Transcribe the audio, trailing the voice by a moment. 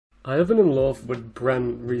I've been in love with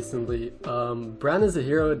Brann recently. Brann is a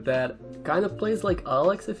hero that kind of plays like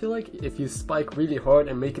Alex, I feel like. If you spike really hard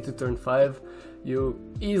and make it to turn 5, you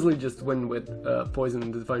easily just win with Poison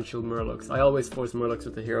and Divine Shield Murlocs. I always force Murlocs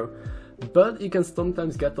with the hero. But you can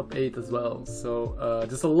sometimes get top 8 as well. So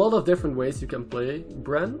there's a lot of different ways you can play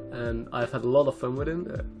Brann, and I've had a lot of fun with him,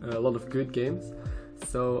 a lot of good games.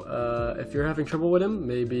 So if you're having trouble with him,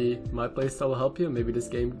 maybe my playstyle will help you. Maybe this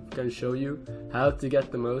game can show you how to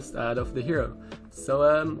get the most out of the hero.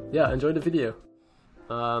 So yeah, enjoy the video.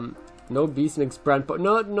 No beast mix Brann po-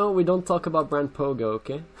 No, we don't talk about Brann Pogo,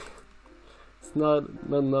 okay? It's not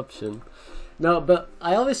an option. No, but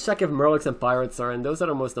I always check if Murlocs and Pirates are, and those are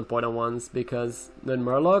the most important ones, because then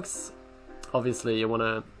Murlocs, obviously you want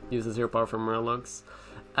to use the 0 power for Murlocs.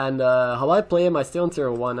 And how I play him, I stay on tier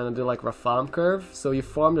 1 and I do like a farm curve. So you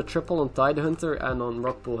farm the triple on Tide Hunter and on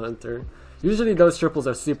Rockpool Hunter. Usually those triples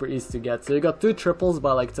are super easy to get. So you got 2 triples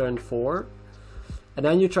by like turn 4. And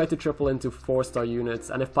then you try to triple into 4-star units.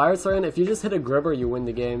 And if Pirates are in, if you just hit a Grubber, you win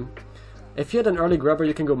the game. If you hit an early Grubber,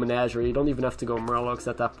 you can go Menagerie. You don't even have to go Murlocs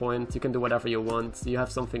at that point. You can do whatever you want. You have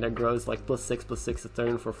something that grows like +6/+6 a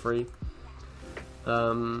turn for free.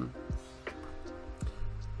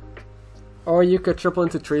 Or you could triple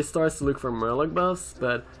into 3 stars to look for Murloc buffs,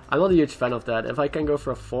 but I'm not a huge fan of that. If I can go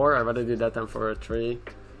for a 4, I'd rather do that than for a 3.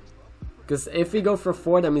 Because if we go for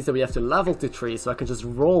 4, that means that we have to level to 3, so I can just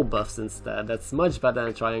roll buffs instead. That's much better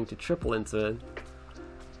than trying to triple into it.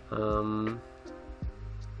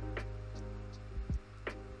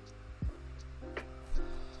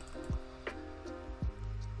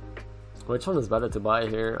 Which one is better to buy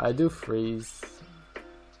here? I do freeze.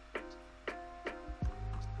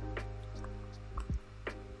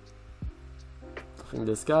 I think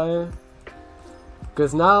this guy.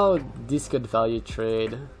 Because now these could value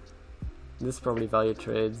trade. This probably value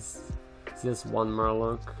trades. It's just 1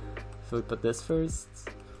 Murloc. So we put this first.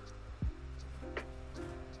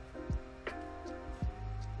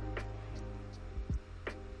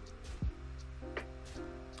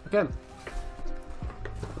 Okay.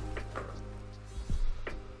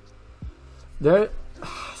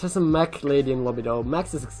 There's a mech lady in lobby though.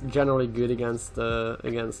 Max is generally good against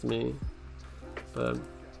me. But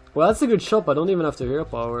well, that's a good shop. I don't even have to hero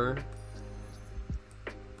power.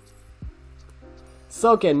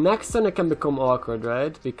 So okay, next turn it can become awkward,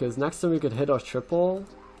 right? Because next turn we could hit our triple.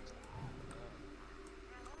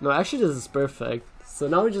 No, actually this is perfect. So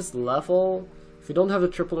now we just level. If we don't have the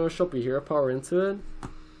triple in our shop, we hero power into it.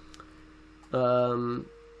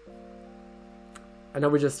 And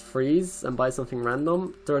then we just freeze and buy something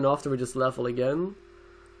random. Turn after we just level again.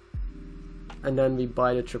 And then we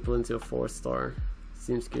buy the triple into a 4-star.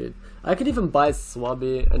 Seems good. I could even buy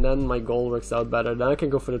Swabby and then my goal works out better. Then I can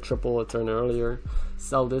go for the triple a turn earlier.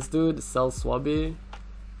 Sell this dude, sell Swabby.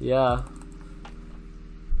 Yeah.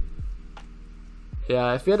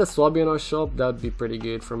 Yeah, if we had a Swabby in our shop, that would be pretty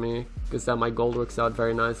good for me. Because then my gold works out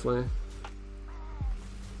very nicely.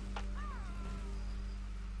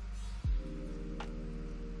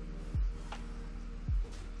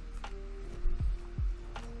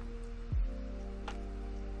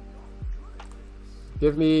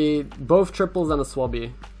 Give me both triples and a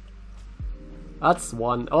Swabby. That's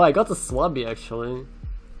 1. Oh, I got the Swabby actually.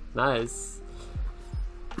 Nice.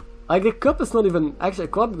 Like the Cup is not even actually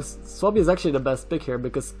Swabby is actually the best pick here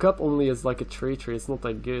because Cup only is like a 3/3. It's not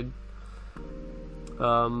that good.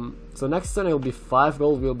 So next turn it'll be 5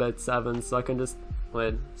 gold. We'll be at 7. So I can just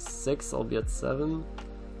wait 6. I'll be at 7.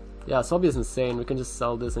 Yeah, Swabby is insane. We can just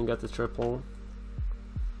sell this and get the triple.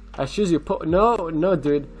 I choose you. No,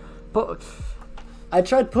 dude. I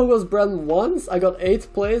tried Pogo's Brann once, I got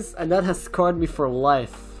 8th place, and that has scarred me for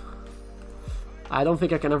life. I don't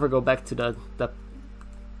think I can ever go back to that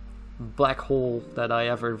black hole that I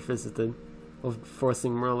ever visited of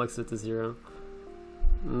forcing Murlocs with a 0.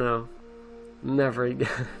 No. Never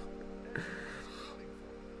again.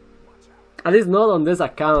 At least not on this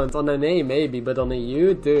account. On an A maybe, but on a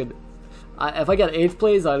U, dude. If I get 8th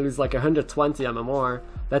place, I lose like 120 MMR.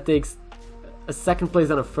 That takes a 2nd place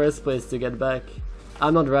and a 1st place to get back.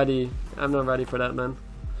 I'm not ready. I'm not ready for that, man.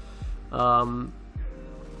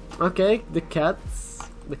 Okay, the cat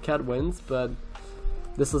wins, but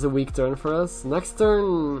this was a weak turn for us. Next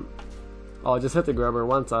turn, oh, just hit the Grubber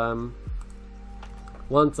one time.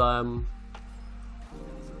 One time.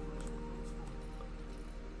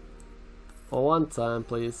 Oh, one time,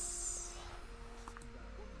 please.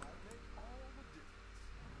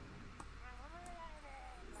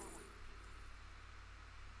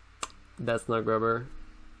 That's not Grubber.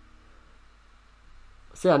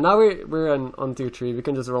 So yeah, now we're on tier 3. We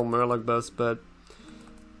can just roll Murloc buffs, but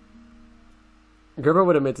Gerber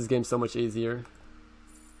would have made this game so much easier.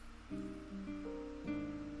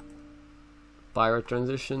 Pirate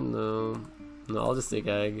transition? No. No, I'll just take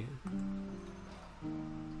egg.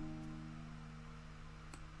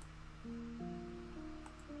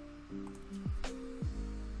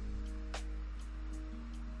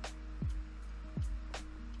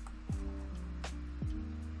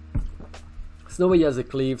 Snowy has a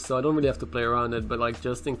cleave, so I don't really have to play around it, but like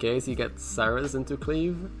just in case he gets Zaras into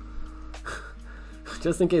cleave.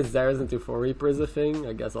 Just in case Zaras into 4 Reaper is a thing,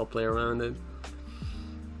 I guess I'll play around it.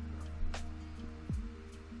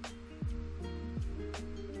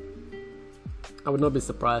 I would not be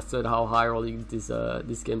surprised at how high rolling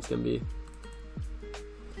these games can be.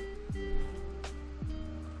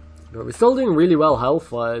 But we're still doing really well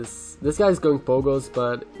health-wise. This guy's going pogos,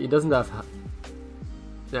 but he doesn't have...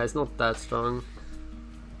 Yeah, he's not that strong.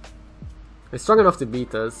 He's strong enough to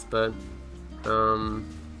beat us, but...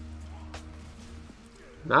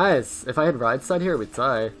 Nice! If I had right side here, we'd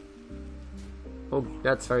tie. Oh,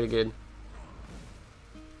 that's very good.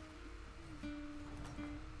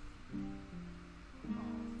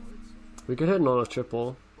 We could hit another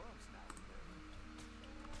triple.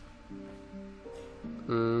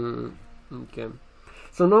 Okay.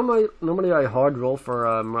 So normally I hard roll for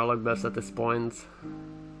Murloc best at this point.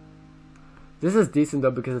 This is decent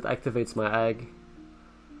though because it activates my egg.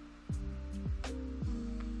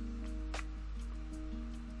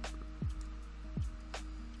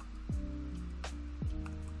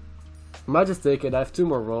 I might just take it. I have 2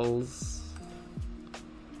 more rolls.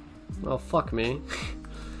 Oh fuck me.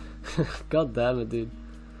 God damn it, dude.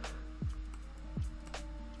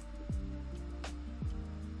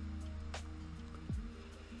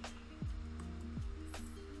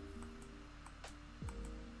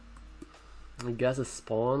 I guess a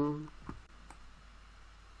spawn.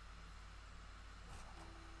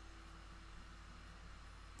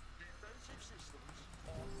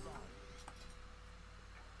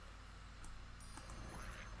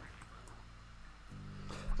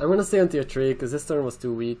 I'm gonna stay on tier 3 because this turn was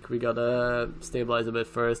too weak. We gotta stabilize a bit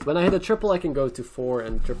first. When I hit a triple I can go to 4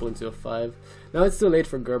 and triple into a 5. Now it's too late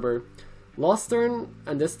for Gerber. Last turn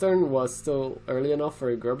and this turn was still early enough for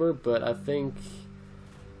a Gerber, but I think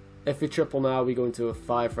if we triple now we go into a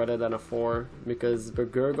 5 rather than a 4 because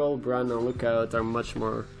Gurgle, Brann and Lookout are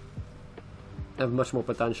have much more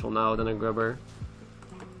potential now than a Gerber.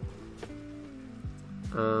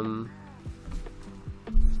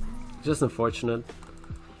 Just unfortunate.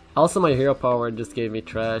 Also my hero power just gave me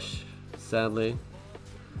trash, sadly.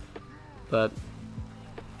 But...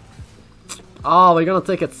 Oh, we're gonna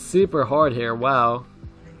take it super hard here, wow.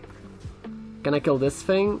 Can I kill this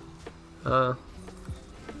thing?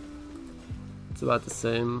 It's about the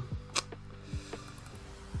same.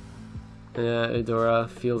 Yeah, Eudora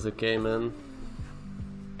feels okay, man.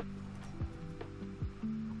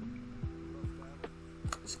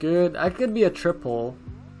 It's good. I could be a triple.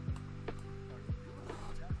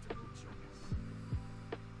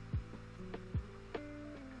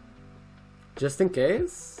 Just in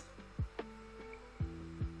case?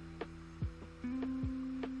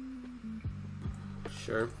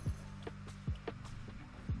 Sure.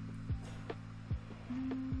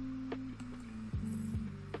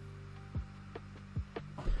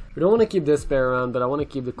 We don't want to keep this pair around, but I want to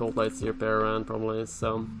keep the Cold Lightseer pair around probably,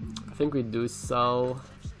 so I think we do sell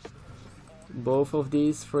both of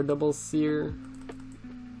these for double seer.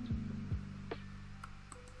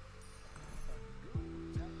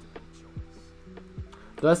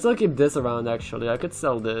 Do I still keep this around actually? I could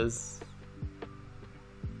sell this.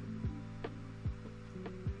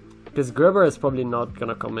 Because Gerber is probably not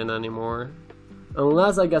gonna come in anymore.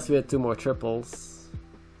 Unless I guess we had 2 more triples.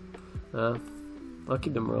 I'll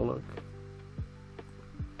keep the Murloc.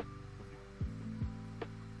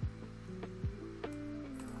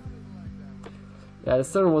 Yeah,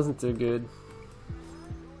 this turn wasn't too good.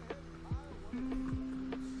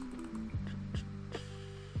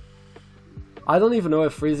 I don't even know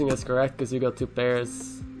if freezing is correct because you got 2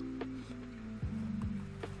 pairs.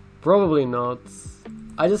 Probably not.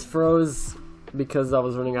 I just froze because I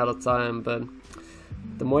was running out of time, but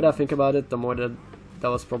the more that I think about it, the more that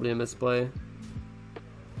was probably a misplay.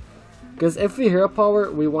 Because if we hero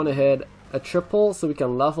power, we want to hit a triple so we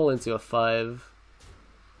can level into a 5.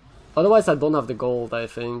 Otherwise I don't have the gold, I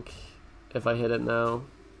think, if I hit it now.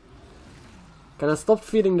 Can I stop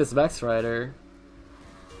feeding this Vex Rider?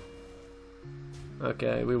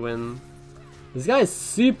 Okay, we win. This guy is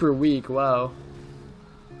super weak, wow.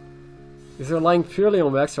 He's relying purely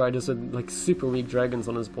on Vex Riders with like super weak dragons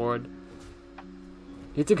on his board.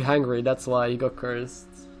 He took Hangry, that's why he got cursed.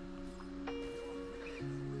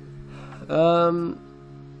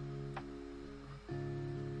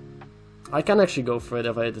 I can actually go for it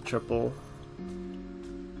if I hit the triple.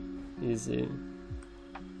 Easy.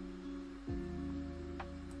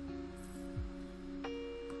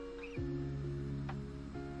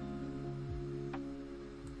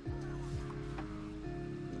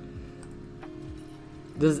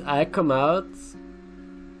 Does egg come out?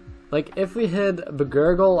 Like, if we hit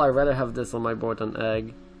Begurgle, I'd rather have this on my board than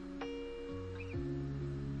egg.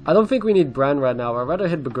 I don't think we need Brann right now. I'd rather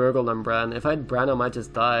hit Begurgle than Brann. If I hit Brann, I might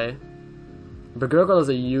just die. Begurgle is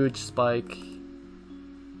a huge spike.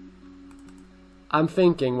 I'm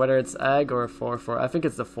thinking whether it's egg or a 4-4. I think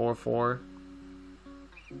it's the 4-4.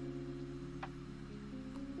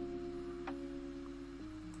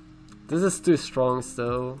 This is too strong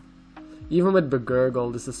still. Even with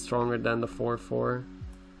Begurgle, this is stronger than the 4-4.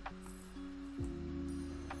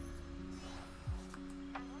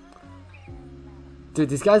 Dude,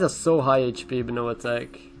 these guys are so high HP but no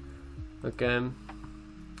attack. Okay.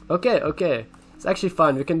 Okay. It's actually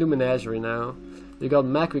fine. We can do Menagerie now. We got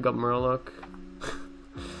Mech, we got Murloc.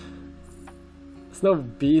 It's no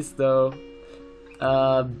Beast though.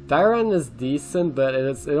 Baron is decent, but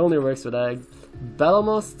it only works with egg.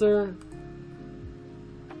 Battlemaster.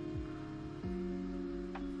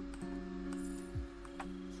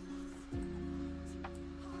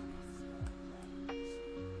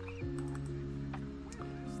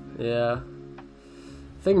 Yeah,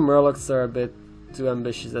 I think Murlocs are a bit too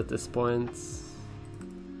ambitious at this point.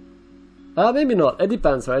 Maybe not, it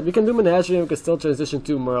depends, right? We can do Menagerie and we can still transition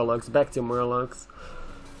to Murlocs, back to Murlocs.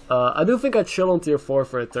 I do think I'd chill on tier 4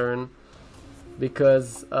 for a turn,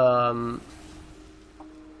 because,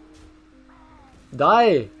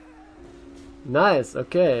 die! Nice,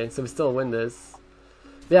 okay, so we still win this.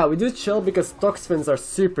 Yeah, we do chill because Toxfins are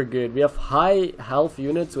super good. We have high health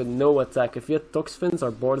units with no attack. If we had Toxfins, our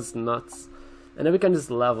board is nuts. And then we can just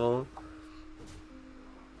level.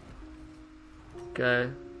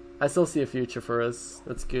 Okay. I still see a future for us.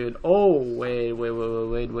 That's good. Oh, wait.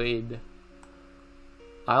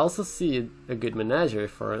 I also see a good Menagerie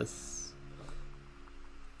for us.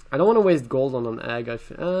 I don't want to waste gold on an egg.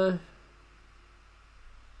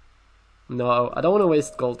 No, I don't want to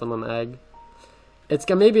waste gold on an egg. It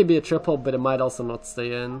can maybe be a triple, but it might also not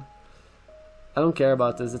stay in. I don't care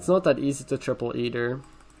about this. It's not that easy to triple either.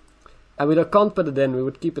 And we can't put it in. We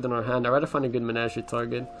would keep it in our hand. I'd rather find a good Menagerie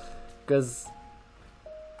target. Because...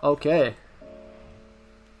 Okay.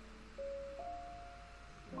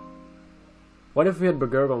 What if we had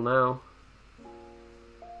Begurgle now?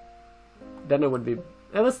 Then it would be...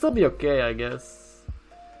 It would still be okay, I guess.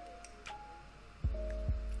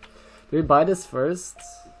 Do we buy this first?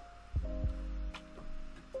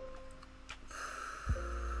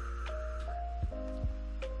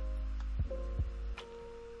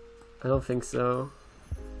 I don't think so.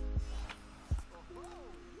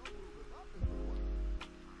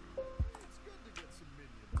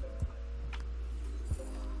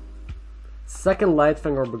 Second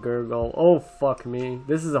Lightfang or Begurgle. Oh fuck me.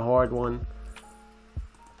 This is a hard one.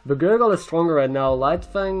 Begurgle is stronger right now.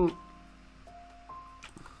 Lightfang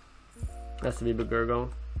has to be Begurgle.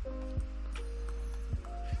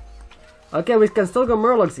 Okay, we can still go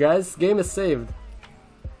Murlocs, guys. Game is saved.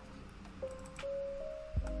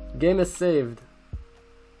 Game is saved.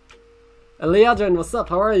 Eliadrin, what's up?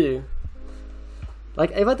 How are you?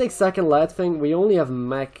 Like, if I take second Lightfang, we only have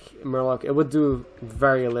Mech Murloc. It would do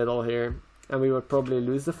very little here. And we would probably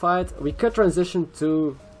lose the fight. We could transition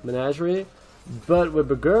to Menagerie. But with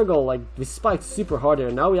Begurgle, like, we spiked super hard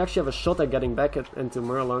here. Now we actually have a shot at getting back into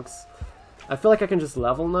Murlocs. I feel like I can just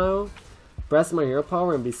level now. Press my hero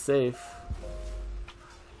power and be safe.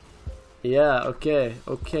 Yeah, okay.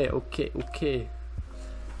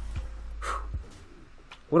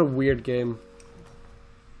 What a weird game.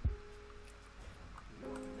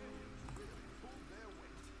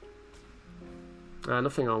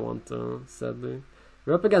 Nothing I want though, sadly.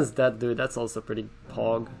 We're up against that dude, that's also pretty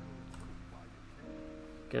pog.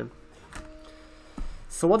 Okay.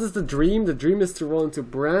 So what is the dream? The dream is to roll into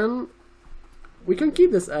Brann. We can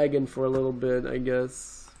keep this egg in for a little bit, I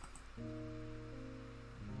guess.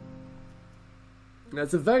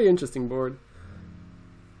 That's a very interesting board.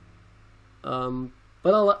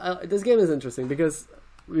 But this game is interesting because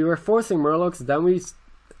we were forcing Murlocs, then we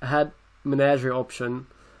had Menagerie option.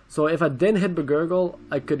 So if I didn't hit Begurgle,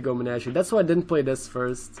 I could go Menagerie. That's why I didn't play this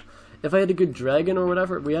first. If I had a good dragon or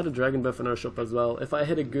whatever, we had a dragon buff in our shop as well. If I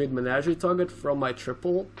hit a good Menagerie target from my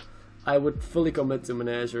triple, I would fully commit to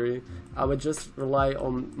Menagerie. I would just rely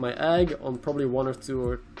on my egg, on probably 1 or 2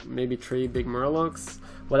 or maybe 3 big Murlocs,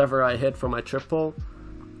 whatever I hit from my triple,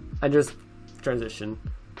 and just transition.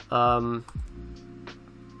 But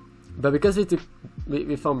because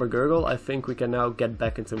we found Bergurgle, I think we can now get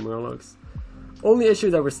back into Murlocs. Only issue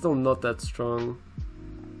that we're still not that strong.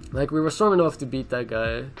 Like, we were strong enough to beat that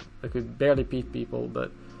guy. Like, we barely beat people,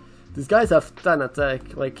 but these guys have 10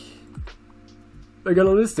 attack. Like, we're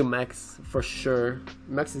gonna lose to Max for sure.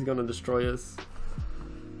 Max is gonna destroy us.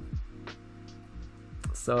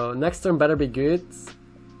 So next turn better be good.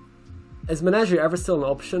 Is Menagerie ever still an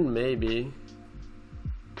option? Maybe.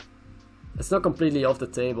 It's not completely off the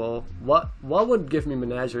table. What would give me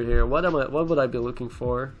Menagerie here? What would I be looking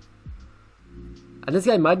for? And this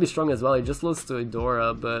guy might be strong as well. He just lost to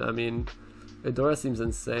Eudora, but I mean, Eudora seems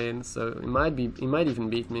insane, so he might even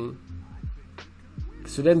beat me.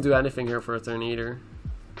 Because we didn't do anything here for a turn either.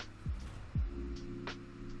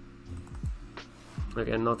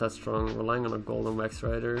 Okay, not that strong. Relying on a Golden Wax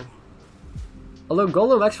Rider. Although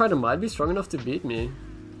Golden Wax Rider might be strong enough to beat me.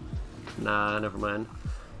 Nah, never mind.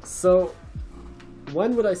 So,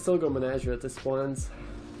 when would I still go Menagerie at this point?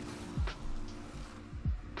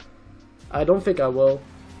 I don't think I will.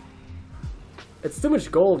 It's too much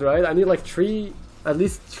gold, right? I need like at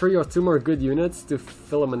least 3 or 2 more good units to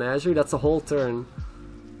fill a Menagerie. That's a whole turn.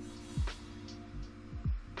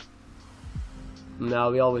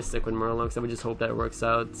 No, we always stick with Murlocs and we just hope that it works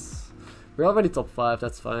out. We're already top 5,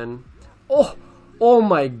 that's fine. Oh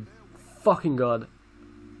my fucking god.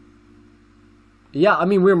 Yeah, I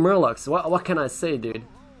mean, we're Murlocs. What can I say, dude?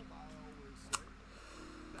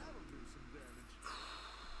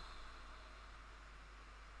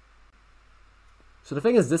 So the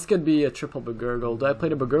thing is, this could be a triple Begurgle. Do I play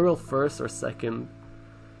the Begurgle first or second?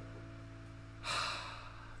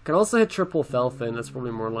 Can also hit triple Felfin, that's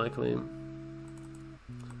probably more likely.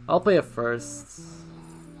 I'll play it first.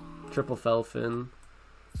 Triple Felfin.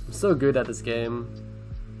 I'm so good at this game.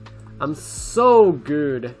 I'm so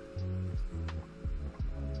good.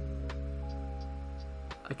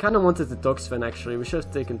 I kind of wanted the Toxfin actually. We should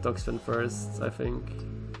have taken Toxfin first, I think.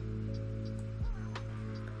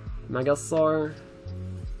 Megasaur.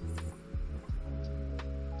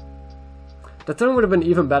 The turn would have been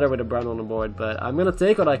even better with a Brann on the board, but I'm gonna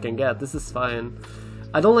take what I can get. This is fine.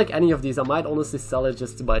 I don't like any of these. I might honestly sell it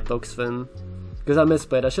just to buy Toxfin. Because I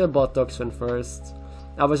misplayed. I should have bought Toxfin first.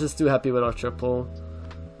 I was just too happy with our triple.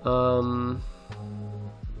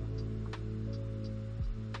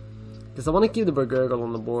 Because I want to keep the Bergurgle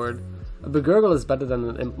on the board. A Bergurgle is better than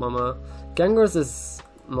an Imp Mama. Kangors is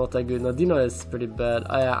not that good. Nadina is pretty bad.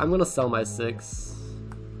 I'm gonna sell my 6.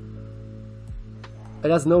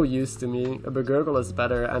 It has no use to me. A Bergurgle is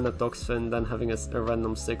better and a Toxfin than having a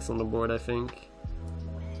random 6 on the board, I think.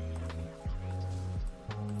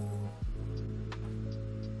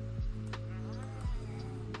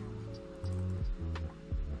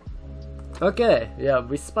 Okay, yeah,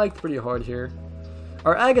 we spiked pretty hard here.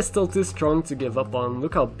 Our egg is still too strong to give up on.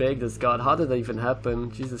 Look how big this got. How did that even happen?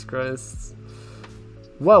 Jesus Christ.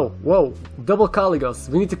 Whoa, whoa. Double Caligos.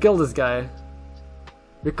 We need to kill this guy.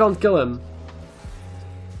 We can't kill him.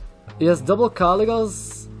 He has double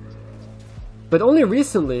Caligos. But only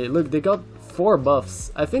recently. Look, they got 4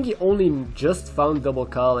 buffs. I think he only just found double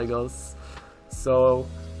Caligos. So,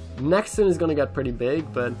 next turn is gonna get pretty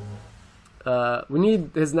big, but we need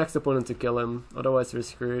his next opponent to kill him. Otherwise we're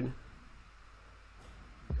screwed.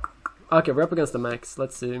 Okay, we're up against the max.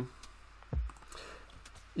 Let's see.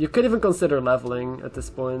 You could even consider leveling at this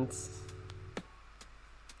point.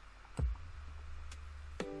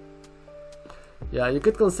 Yeah, you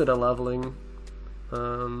could consider leveling.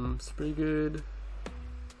 It's pretty good.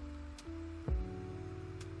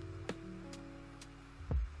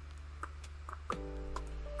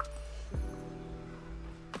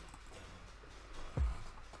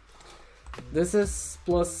 This is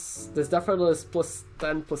plus, this definitely is plus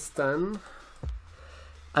 10.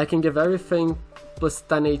 I can give everything plus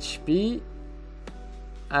 10 HP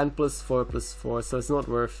and plus 4, so it's not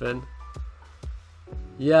worth it.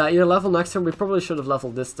 Yeah, either level next turn. We probably should have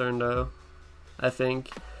leveled this turn though, I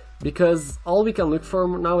think. Because all we can look for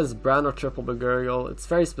now is Brann or triple Begurgle. It's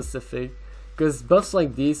very specific. Because buffs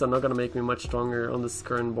like these are not going to make me much stronger on this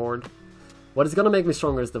current board. What is going to make me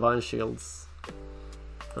stronger is Divine Shields.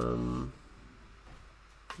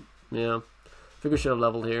 Yeah, I think we should have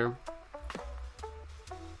leveled here.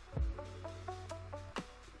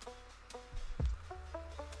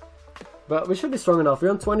 But we should be strong enough.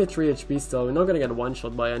 We're on 23 HP still. We're not gonna get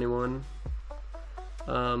one-shot by anyone.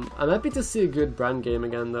 I'm happy to see a good Brann game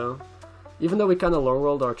again though. Even though we kinda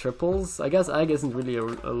low-rolled our triples, I guess Egg isn't really a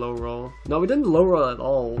low roll. No, we didn't low roll at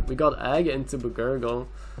all. We got Egg into Begurgle.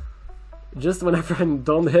 Just whenever I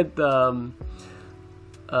don't hit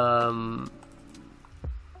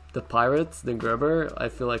the pirate, the grubber, I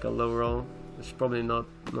feel like a low roll. Which is probably not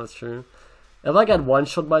true. If I get one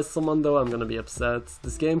shot by someone though, I'm gonna be upset.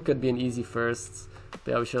 This game could be an easy first.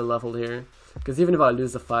 But yeah, we should have leveled here. Because even if I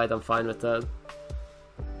lose the fight, I'm fine with that.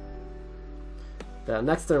 Yeah,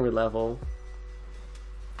 next turn we level.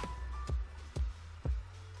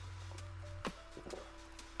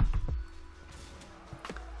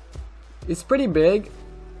 It's pretty big.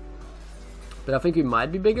 But I think we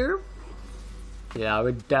might be bigger. Yeah,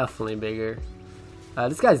 we're definitely bigger.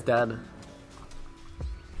 This guy's dead.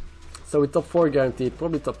 So we're top 4 guaranteed,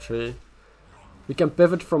 probably top 3. We can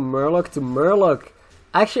pivot from Murloc to Murloc.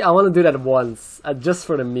 Actually, I want to do that once, just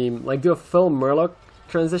for the meme. Like, do a full Murloc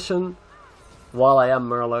transition while I am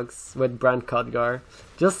Murlocs with Brann Khadgar.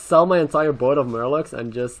 Just sell my entire board of Murlocs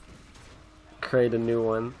and just create a new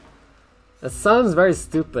one. It sounds very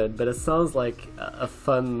stupid, but it sounds like a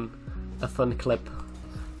fun clip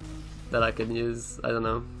that I can use. I don't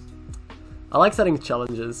know. I like setting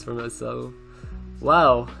challenges for myself.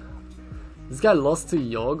 Wow. This guy lost to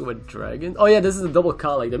Yogg with Dragon. Oh yeah, this is a double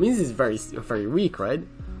Kalik. That means he's very weak, right?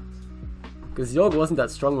 Because Yogg wasn't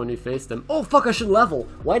that strong when we faced him. Oh fuck, I should level!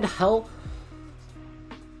 Why the hell?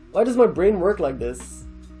 Why does my brain work like this?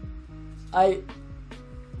 I'm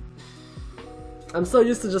so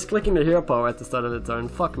used to just clicking the hero power at the start of the turn.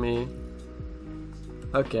 Fuck me.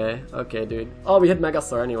 Okay, dude. Oh, we hit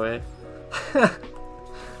Megastar anyway.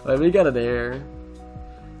 Wait, we got it there.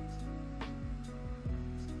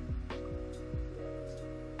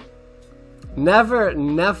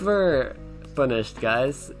 Never punished,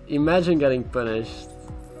 guys. Imagine getting punished.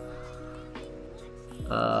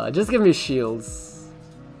 Just give me shields.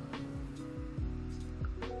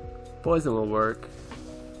 Poison will work.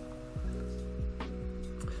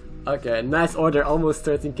 Okay, nice order, almost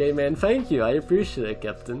 13k, man. Thank you, I appreciate it,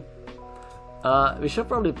 Captain. We should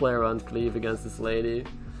probably play around Cleave against this lady.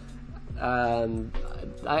 And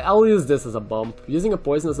I'll use this as a bump. Using a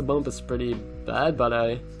poison as a bump is pretty bad, but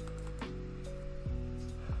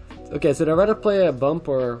okay, so I'd rather play a bump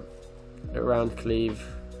or around Cleave.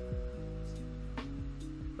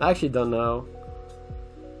 I actually don't know.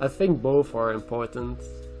 I think both are important.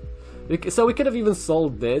 So we could have even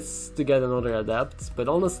sold this to get another Adept, but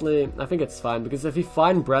honestly, I think it's fine, because if we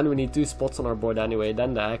find Brann, we need 2 spots on our board anyway,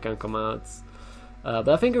 then the egg can come out. But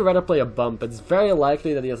I think we'd rather play a bump. It's very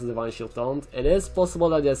likely that he has a Divine Shield Taunt. It is possible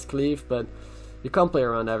that he has Cleave, but you can't play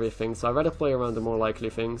around everything, so I'd rather play around the more likely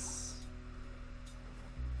things.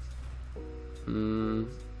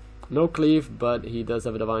 No Cleave, but he does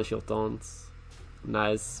have a Divine Shield Taunt.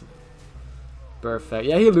 Nice. Perfect.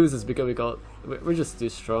 Yeah, he loses because we're just too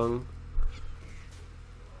strong.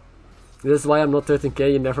 This is why I'm not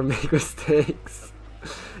 13k, you never make mistakes.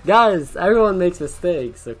 Guys, everyone makes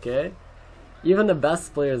mistakes, okay? Even the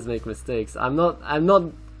best players make mistakes. I'm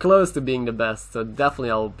not close to being the best, so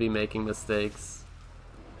definitely I'll be making mistakes.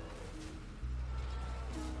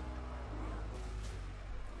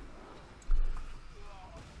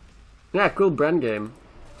 Yeah, cool Brann game.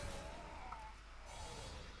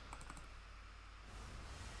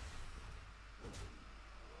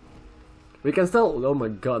 We can still... Oh my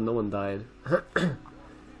god, no one died.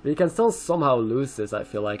 We can still somehow lose this, I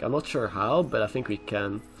feel like. I'm not sure how, but I think we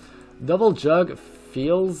can. Double Jug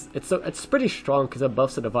feels... It's pretty strong because it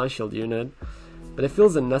buffs the Divine Shield unit. But it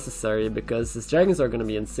feels unnecessary because his dragons are going to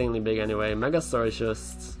be insanely big anyway. Megastar is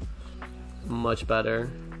just much better.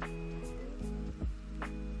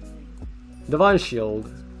 Divine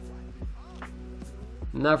Shield.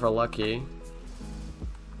 Never lucky.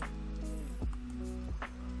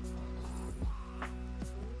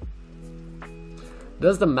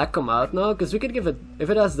 Does the mech come out now? Because we could give it, if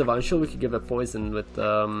it has Divine Shield, we could give it poison with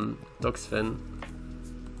Toxfin.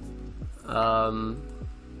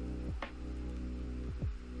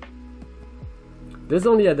 This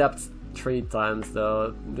only adapts 3 times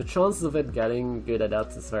though. The chances of it getting good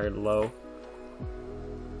adapts is very low.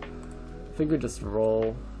 I think we just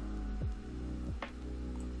roll.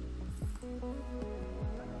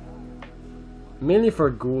 Mainly for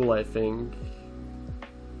Ghoul, I think.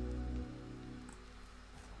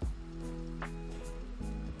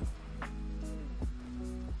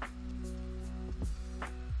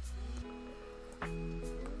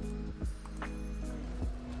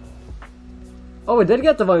 Oh, we did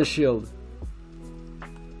get Divine Shield.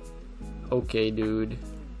 Okay, dude.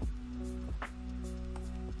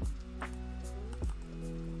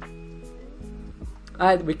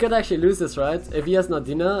 Alright, we could actually lose this, right? If he has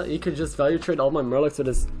Nadina, he could just value trade all my Murlocs with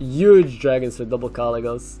his huge dragons with double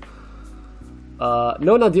Caligos.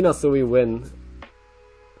 No Nadina, so we win.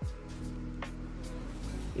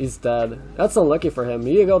 He's dead. That's unlucky for him.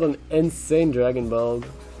 He got an insane dragon build.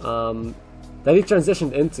 that he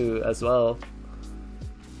transitioned into as well.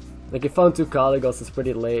 Like he found 2 Caligos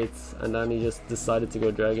pretty late, and then he just decided to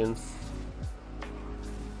go dragons.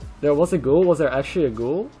 There was a ghoul? Was there actually a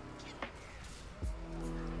ghoul?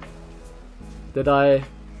 Did I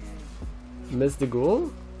miss the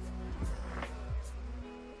ghoul?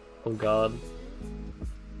 Oh god.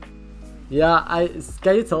 Yeah,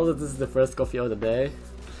 can you tell that this is the first coffee of the day?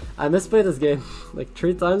 I misplayed this game like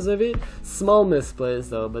 3 times maybe? Small misplays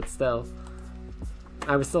though, but still.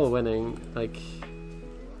 I'm still winning, like...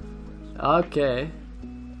 Okay.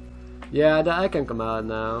 Yeah, I can come out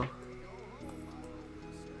now.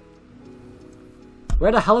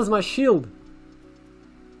 Where the hell is my shield?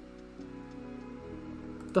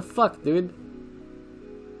 What the fuck, dude?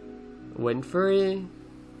 Windfury?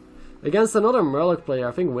 Against another Murloc player,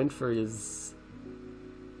 I think Windfury is...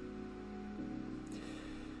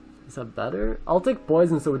 Is that better? I'll take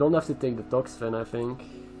poison so we don't have to take the Toxfin, I think.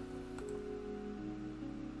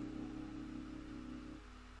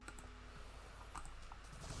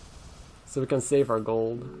 So we can save our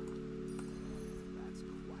gold.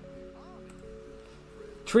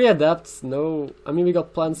 3 adepts, no... I mean we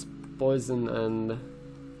got plants, poison and...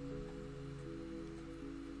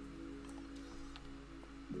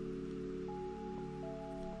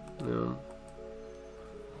 Yeah.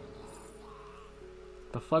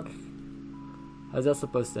 The fuck? How's that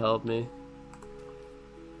supposed to help me?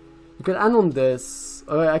 You could end on this.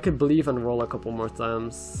 Oh, I could believe and roll a couple more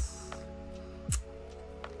times.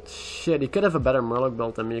 Shit, he could have a better Murloc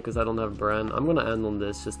build than me because I don't have Brann. I'm gonna end on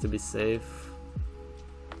this just to be safe.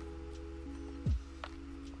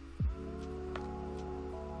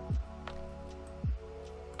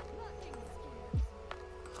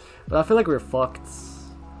 But I feel like we're fucked.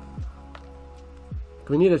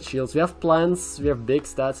 We needed shields. We have plants, we have big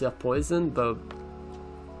stats, we have poison, but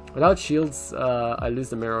without shields, I lose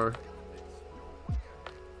the mirror.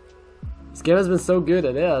 This game has been so good,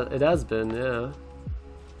 it has been, yeah.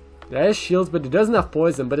 There is shields, but he doesn't have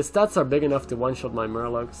poison, but his stats are big enough to one-shot my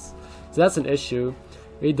Murlocs. So that's an issue.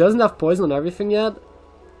 He doesn't have poison on everything yet,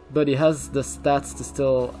 but he has the stats to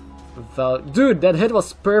still... Dude, that hit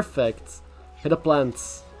was perfect! Hit a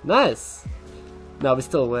plant. Nice! Now we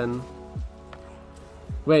still win.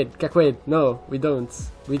 Wait, no, we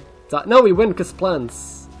don't. No, we win because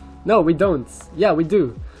plants. No, we don't. Yeah, we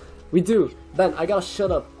do. We do. Ben, I gotta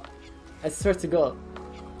shut up. I swear to God.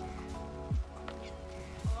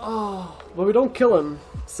 Oh, but we don't kill him,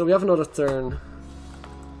 so we have another turn.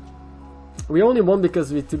 We only won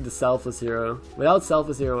because we took the Selfless Hero. Without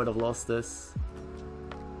Selfless Hero, I would have lost this.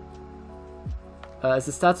 Is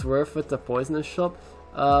the stats worth it, the poisonous shop?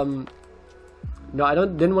 No, I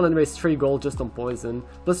didn't want to waste 3 gold just on poison.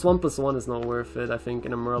 +1/+1 is not worth it, I think,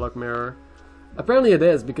 in a Murloc mirror. Apparently it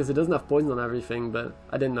is, because it doesn't have poison on everything, but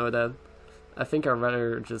I didn't know that. I think I'd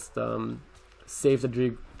rather just save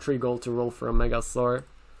the 3 gold to roll for a Megasaur.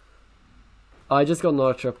 Oh, I just got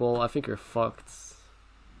another triple. I think you're fucked.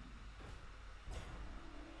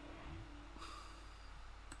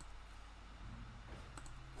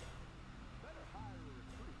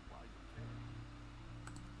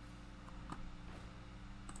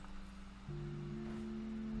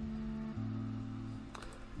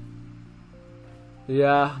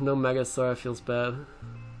 Yeah, no Megasaur feels bad.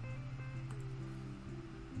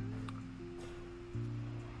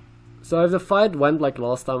 So if the fight went like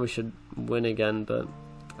last time, we should win again, but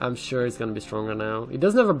I'm sure he's gonna be stronger now. He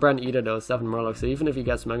doesn't have a Brann either though, 7 Murloc, so even if he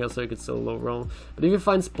gets Megasaur, he could still low roll. But if he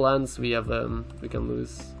finds plants, we have we can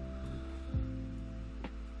lose.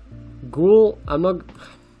 Ghoul, I'm not...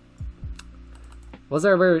 Was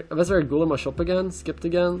there a ghoul in my shop again? Skipped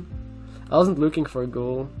again? I wasn't looking for a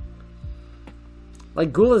ghoul.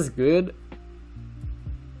 Like, ghoul is good,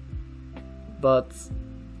 but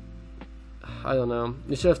I don't know.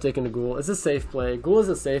 You should have taken the ghoul. It's a safe play. Ghoul is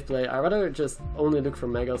a safe play. I'd rather just only look for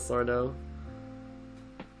Megasaur though.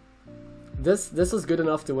 This was good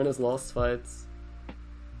enough to win his last fight.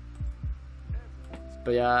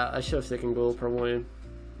 But yeah, I should have taken ghoul probably.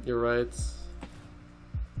 You're right.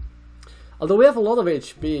 Although we have a lot of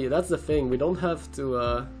HP, that's the thing. We don't have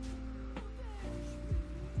to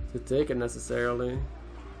take it necessarily.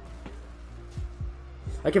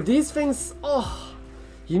 Like if these things... Oh!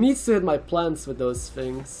 He needs to hit my plants with those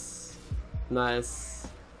things. Nice.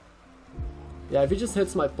 Yeah, if he just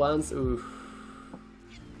hits my plants, ooh.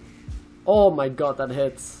 Oh my god, that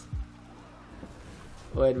hits.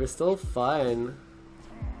 Wait, we're still fine.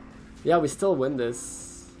 Yeah, we still win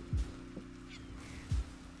this.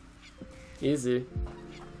 Easy.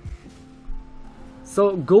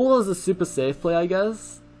 So, ghoul is a super safe play, I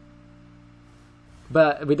guess.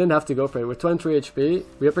 But we didn't have to go for it. With 23 HP,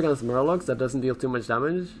 we up against Murlocs that doesn't deal too much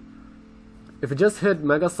damage. If we just hit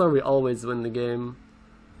Megastar, we always win the game.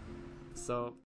 So